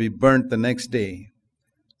he's going to be burnt the next day.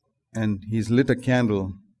 And he's lit a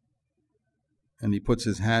candle, and he puts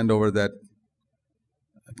his hand over that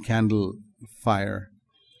candle fire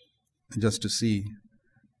just to see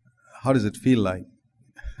how does it feel like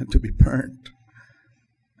to be burnt.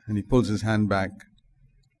 And he pulls his hand back.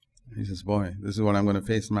 He says, boy, this is what I'm going to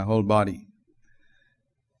face in my whole body.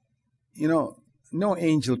 You know, no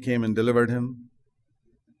angel came and delivered him.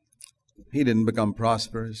 He didn't become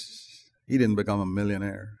prosperous. He didn't become a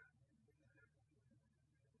millionaire.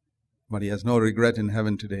 But he has no regret in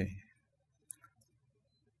heaven today.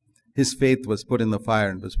 His faith was put in the fire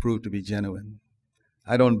and was proved to be genuine.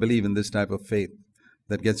 I don't believe in this type of faith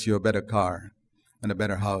that gets you a better car and a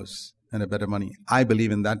better house and a better money. I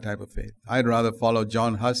believe in that type of faith. I'd rather follow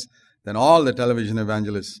John Huss than all the television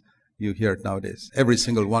evangelists you hear nowadays. Every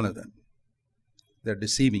single one of them. They're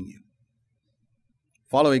deceiving you.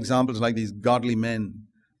 Follow examples like these godly men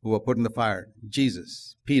who were put in the fire.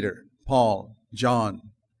 Jesus, Peter, Paul, John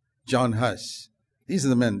Huss. These are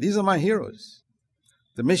the men. These are my heroes.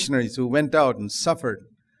 The missionaries who went out and suffered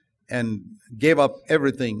and gave up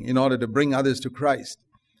everything in order to bring others to Christ,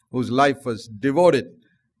 whose life was devoted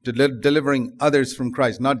to delivering others from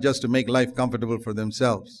Christ, not just to make life comfortable for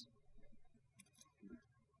themselves.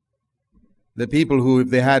 The people who, if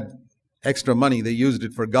they had extra money, they used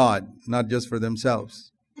it for God, not just for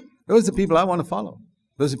themselves. Those are the people I want to follow.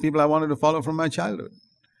 Those are the people I wanted to follow from my childhood.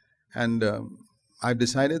 And I've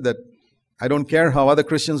decided that I don't care how other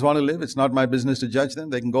Christians want to live. It's not my business to judge them.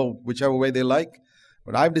 They can go whichever way they like.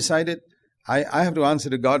 But I've decided I have to answer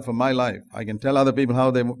to God for my life. I can tell other people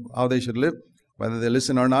how they should live. Whether they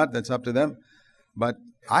listen or not, that's up to them. But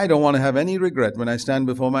I don't want to have any regret when I stand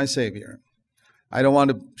before my Savior. I don't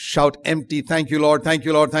want to shout empty, thank you, Lord, thank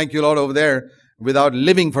you, Lord, thank you, Lord, over there without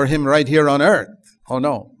living for Him right here on earth. Oh,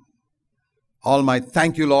 no. All my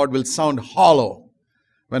thank you, Lord, will sound hollow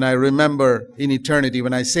when I remember in eternity,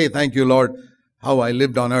 when I say thank you, Lord, how I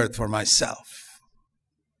lived on earth for myself.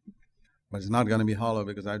 But it's not going to be hollow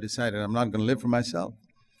because I've decided I'm not going to live for myself.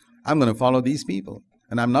 I'm going to follow these people.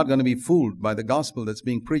 And I'm not going to be fooled by the gospel that's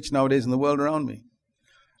being preached nowadays in the world around me.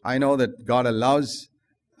 I know that God allows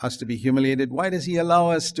us to be humiliated. Why does He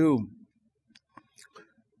allow us to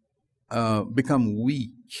become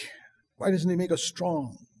weak? Why doesn't He make us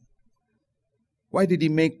strong? Why did He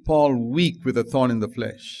make Paul weak with a thorn in the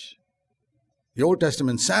flesh? The Old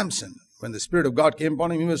Testament Samson, when the Spirit of God came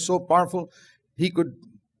upon him, he was so powerful, he could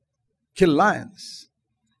kill lions.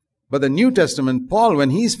 But the New Testament, Paul, when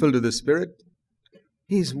he's filled with the Spirit,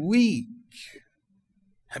 he's weak.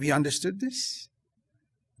 Have you understood this?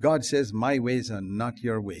 God says, my ways are not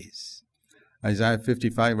your ways. Isaiah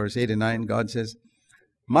 55 verse 8 and 9, God says,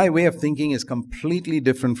 my way of thinking is completely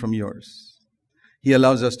different from yours. He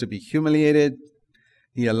allows us to be humiliated.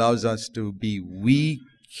 He allows us to be weak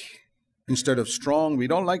instead of strong. We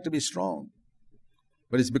don't like to be strong.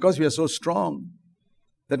 But it's because we are so strong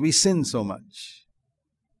that we sin so much.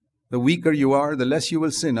 The weaker you are, the less you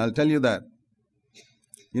will sin. I'll tell you that.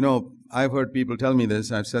 You know, I've heard people tell me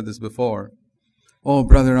this. I've said this before. Oh,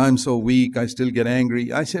 brother, I'm so weak. I still get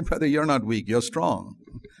angry. I say, brother, you're not weak. You're strong.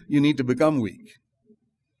 You need to become weak.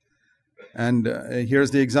 And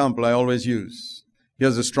here's the example I always use.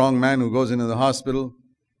 Here's a strong man who goes into the hospital.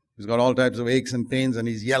 He's got all types of aches and pains, and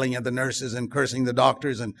he's yelling at the nurses and cursing the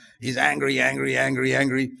doctors, and he's angry, angry, angry,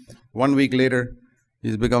 angry. 1 week later,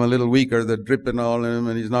 he's become a little weaker, the drip and all in him,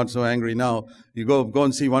 and he's not so angry now. You go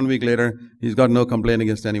and see 1 week later, he's got no complaint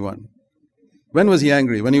against anyone. When was he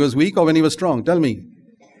angry? When he was weak or when he was strong? Tell me.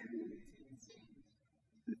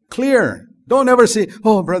 Clear. Don't ever say,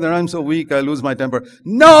 oh, brother, I'm so weak, I lose my temper.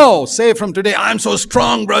 No! Say from today, I'm so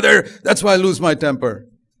strong, brother, that's why I lose my temper.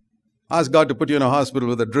 Ask God to put you in a hospital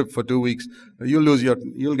with a drip for 2 weeks. You'll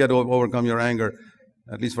overcome your anger,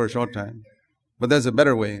 at least for a short time. But there's a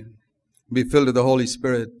better way. Be filled with the Holy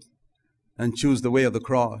Spirit and choose the way of the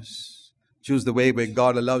cross. Choose the way where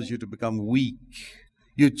God allows you to become weak.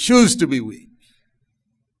 You choose to be weak.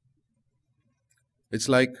 It's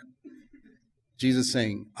like Jesus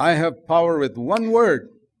saying, I have power with one word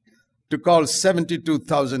to call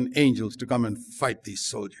 72,000 angels to come and fight these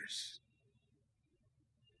soldiers.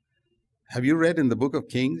 Have you read in the book of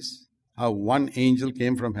Kings how one angel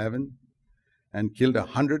came from heaven and killed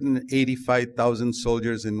 185,000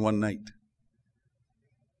 soldiers in one night?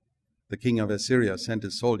 The king of Assyria sent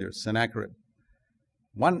his soldiers, Sennacherib.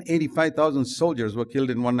 185,000 soldiers were killed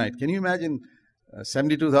in one night. Can you imagine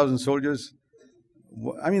 72,000 soldiers?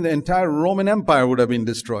 I mean, the entire Roman Empire would have been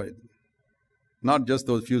destroyed. Not just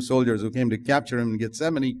those few soldiers who came to capture him in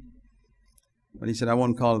Gethsemane. But he said, I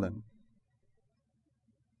won't call them.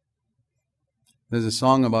 There's a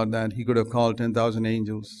song about that. He could have called 10,000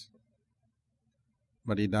 angels,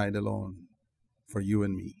 but he died alone for you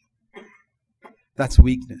and me. That's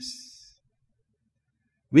weakness.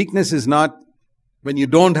 Weakness is not when you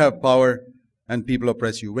don't have power and people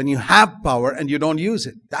oppress you. When you have power and you don't use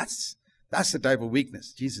it, that's the type of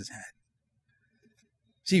weakness Jesus had.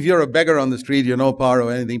 See, if you're a beggar on the street, you have no power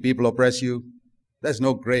or anything, people oppress you, there's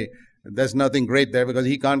nothing great there because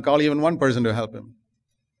he can't call even one person to help him.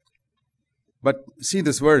 But see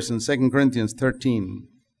this verse in 2 Corinthians 13.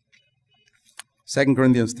 2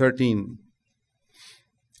 Corinthians 13.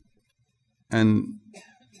 And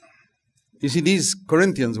you see, these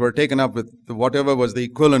Corinthians were taken up with whatever was the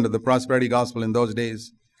equivalent of the prosperity gospel in those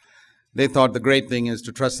days. They thought the great thing is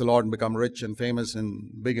to trust the Lord and become rich and famous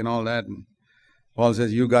and big and all that. And Paul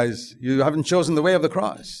says, you guys, you haven't chosen the way of the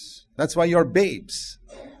cross. That's why you're babes.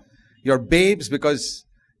 You're babes because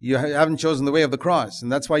you haven't chosen the way of the cross.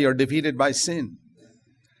 And that's why you're defeated by sin.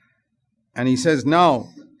 And he says now,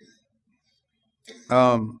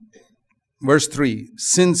 verse 3,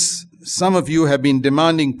 since some of you have been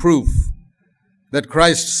demanding proof that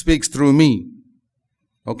Christ speaks through me.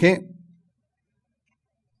 Okay?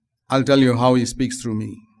 I'll tell you how he speaks through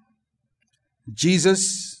me.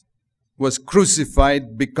 Jesus was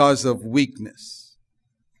crucified because of weakness.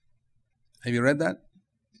 Have you read that?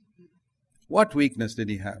 What weakness did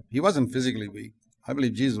he have? He wasn't physically weak. I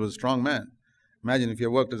believe Jesus was a strong man. Imagine if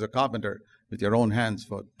you worked as a carpenter with your own hands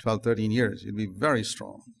for 12, 13 years. You'd be very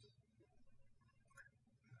strong.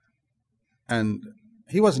 And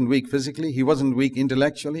He wasn't weak physically. He wasn't weak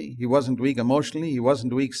intellectually. He wasn't weak emotionally. He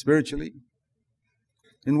wasn't weak spiritually.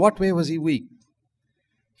 In what way was he weak?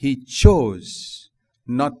 He chose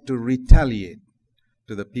not to retaliate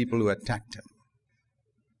to the people who attacked him.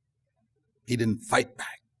 He didn't fight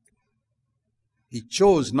back. He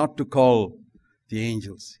chose not to call the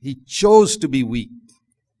angels. He chose to be weak.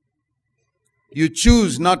 You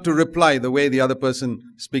choose not to reply the way the other person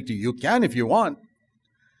speaks to you. You can if you want.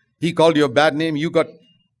 He called you a bad name. You got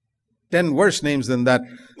 10 worse names than that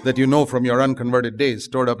you know from your unconverted days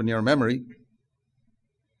stored up in your memory.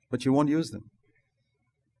 But you won't use them.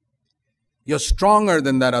 You're stronger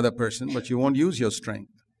than that other person, but you won't use your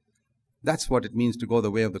strength. That's what it means to go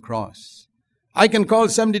the way of the cross. I can call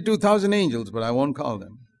 72,000 angels, but I won't call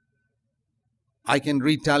them. I can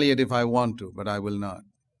retaliate if I want to, but I will not.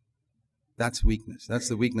 That's weakness. That's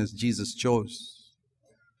the weakness Jesus chose.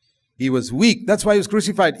 He was weak. That's why he was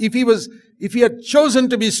crucified. If he had chosen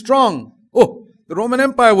to be strong, the Roman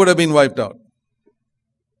Empire would have been wiped out.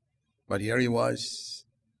 But here he was,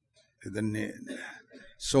 with the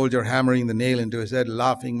soldier hammering the nail into his head,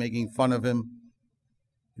 laughing, making fun of him.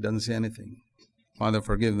 He doesn't say anything. Father,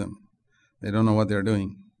 forgive them. They don't know what they're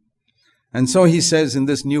doing. And so he says in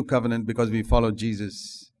this new covenant, because we follow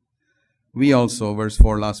Jesus, we also, verse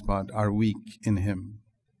 4, last part, are weak in him.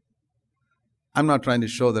 I'm not trying to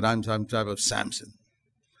show that I'm some type of Samson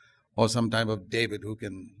or some type of David who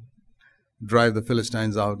can drive the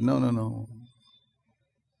Philistines out. No.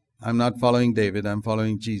 I'm not following David. I'm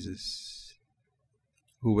following Jesus,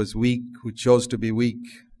 who was weak, who chose to be weak,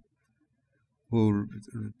 who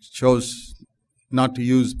chose not to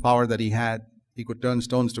use power that he had. He could turn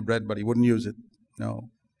stones to bread, but he wouldn't use it. No.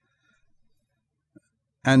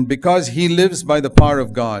 And because he lives by the power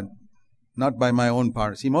of God, not by my own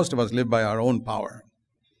power. See, most of us live by our own power.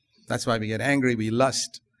 That's why we get angry, we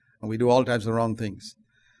lust, and we do all types of wrong things.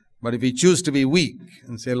 But if we choose to be weak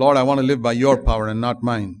and say, Lord, I want to live by your power and not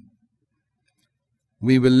mine,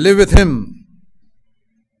 we will live with him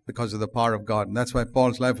because of the power of God. And that's why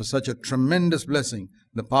Paul's life was such a tremendous blessing.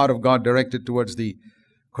 The power of God directed towards the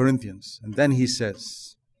Corinthians. And then he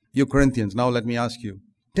says, you Corinthians, now let me ask you,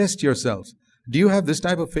 test yourselves. Do you have this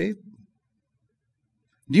type of faith?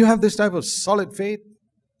 Do you have this type of solid faith?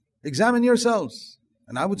 Examine yourselves.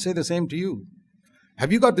 And I would say the same to you.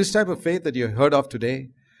 Have you got this type of faith that you heard of today,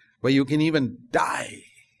 where you can even die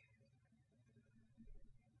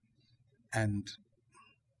and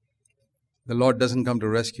the Lord doesn't come to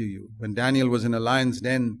rescue you? When Daniel was in a lion's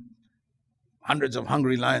den, hundreds of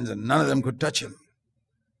hungry lions, and none of them could touch him.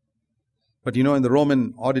 But you know, in the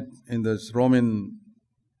Roman audit, in those open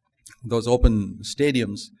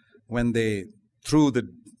stadiums, when they threw the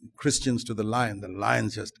Christians to the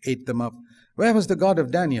lions just ate them up. Where was the God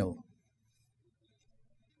of Daniel?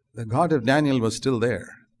 The God of Daniel was still there.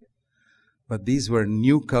 But these were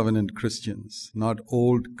new covenant Christians, not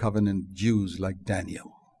old covenant Jews like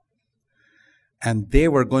Daniel. And they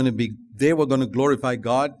were going to glorify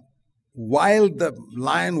God. While the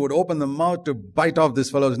lion would open the mouth to bite off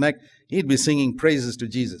this fellow's neck, he'd be singing praises to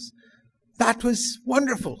Jesus. That was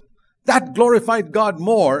wonderful. That glorified God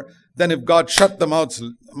more than if God shut the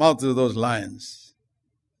mouths of those lions.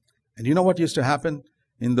 And you know what used to happen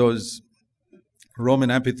in those Roman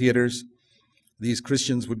amphitheaters? These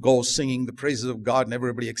Christians would go singing the praises of God, and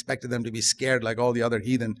everybody expected them to be scared like all the other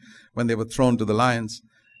heathen when they were thrown to the lions.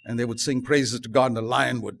 And they would sing praises to God, and the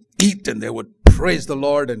lion would eat, and they would praise the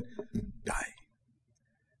Lord and die.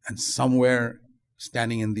 And somewhere,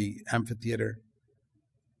 standing in the amphitheater,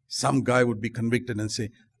 some guy would be convicted and say,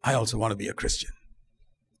 I also want to be a Christian.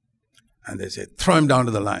 And they say, throw him down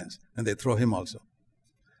to the lions. And they throw him also.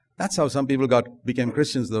 That's how some people became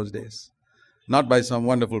Christians those days. Not by some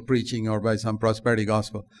wonderful preaching or by some prosperity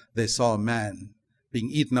gospel. They saw a man being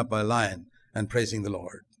eaten up by a lion and praising the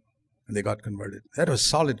Lord. And they got converted. That was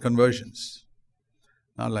solid conversions.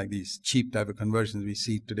 Not like these cheap type of conversions we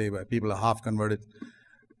see today where people are half converted.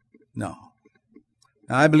 No.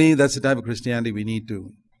 And I believe that's the type of Christianity we need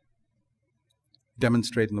to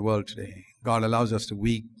demonstrate in the world today. God allows us to be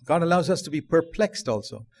weak. God allows us to be perplexed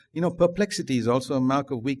also. You know, perplexity is also a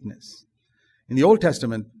mark of weakness. In the Old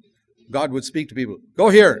Testament, God would speak to people. Go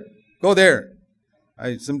here. Go there.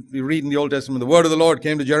 I simply read in the Old Testament, the word of the Lord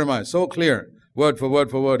came to Jeremiah. So clear. Word for word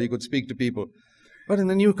for word, he could speak to people. But in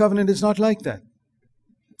the New Covenant, it's not like that.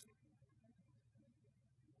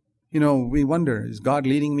 You know, we wonder, is God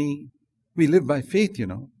leading me? We live by faith, you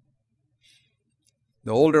know.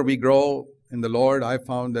 The older we grow in the Lord, I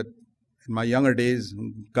found that in my younger days,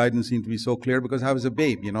 guidance seemed to be so clear because I was a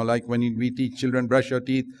babe. You know, like when we teach children, brush your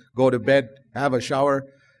teeth, go to bed, have a shower.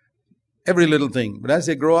 Every little thing. But as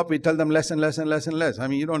they grow up, we tell them less and less and less and less. I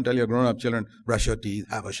mean, you don't tell your grown-up children, brush your teeth,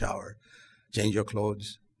 have a shower, change your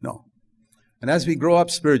clothes. No. And as we grow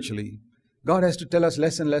up spiritually, God has to tell us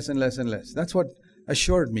less and less and less and less. That's what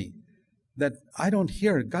assured me that I don't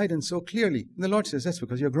hear guidance so clearly. And the Lord says, that's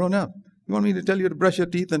because you're grown up. You want me to tell you to brush your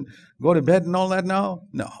teeth and go to bed and all that now?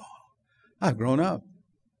 No. I've grown up.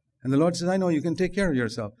 And the Lord says, I know you can take care of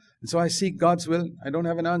yourself. And so I seek God's will. I don't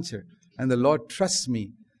have an answer. And the Lord trusts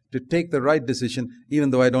me to take the right decision,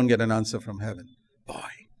 even though I don't get an answer from heaven. Boy,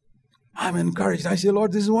 I'm encouraged. I say,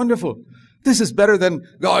 Lord, this is wonderful. This is better than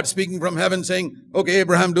God speaking from heaven saying, okay,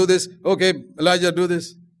 Abraham, do this. Okay, Elijah, do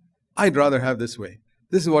this. I'd rather have this way.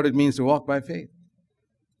 This is what it means to walk by faith.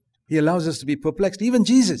 He allows us to be perplexed. Even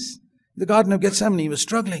Jesus, in the Garden of Gethsemane, he was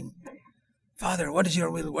struggling. Father, what is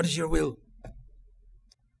your will? What is your will?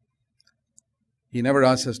 He never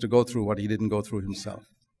asks us to go through what he didn't go through himself.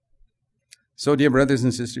 So, dear brothers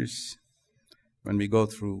and sisters, when we go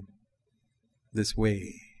through this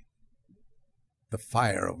way, the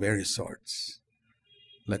fire of various sorts,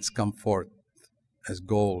 let's come forth as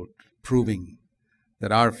gold, proving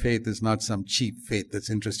that our faith is not some cheap faith that's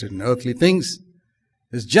interested in earthly things.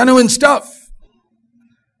 It's genuine stuff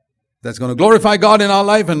that's going to glorify God in our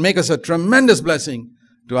life and make us a tremendous blessing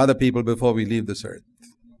to other people before we leave this earth.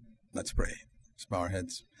 Let's pray. Let's bow our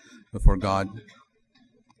heads before God.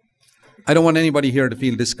 I don't want anybody here to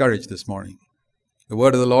feel discouraged this morning. The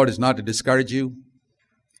word of the Lord is not to discourage you,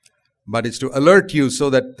 but it's to alert you so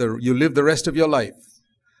that you live the rest of your life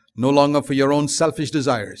no longer for your own selfish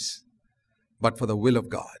desires, but for the will of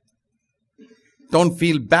God. Don't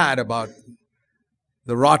feel bad about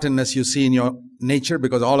the rottenness you see in your nature,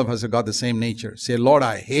 because all of us have got the same nature. Say, Lord,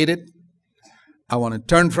 I hate it. I want to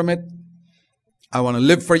turn from it. I want to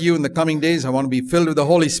live for you in the coming days. I want to be filled with the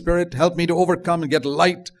Holy Spirit. Help me to overcome and get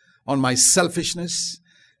light on my selfishness.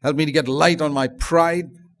 Help me to get light on my pride.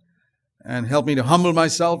 And help me to humble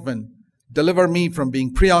myself and deliver me from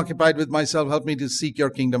being preoccupied with myself. Help me to seek your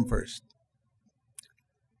kingdom first.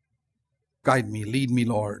 Guide me, lead me,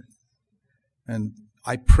 Lord. And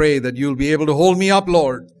I pray that you'll be able to hold me up,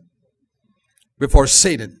 Lord, before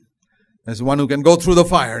Satan, as one who can go through the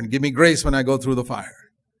fire, and give me grace when I go through the fire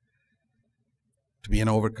to be an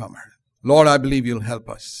overcomer. Lord, I believe you'll help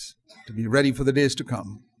us to be ready for the days to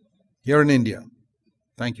come here in India.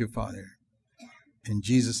 Thank you, Father. In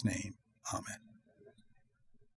Jesus' name, amen.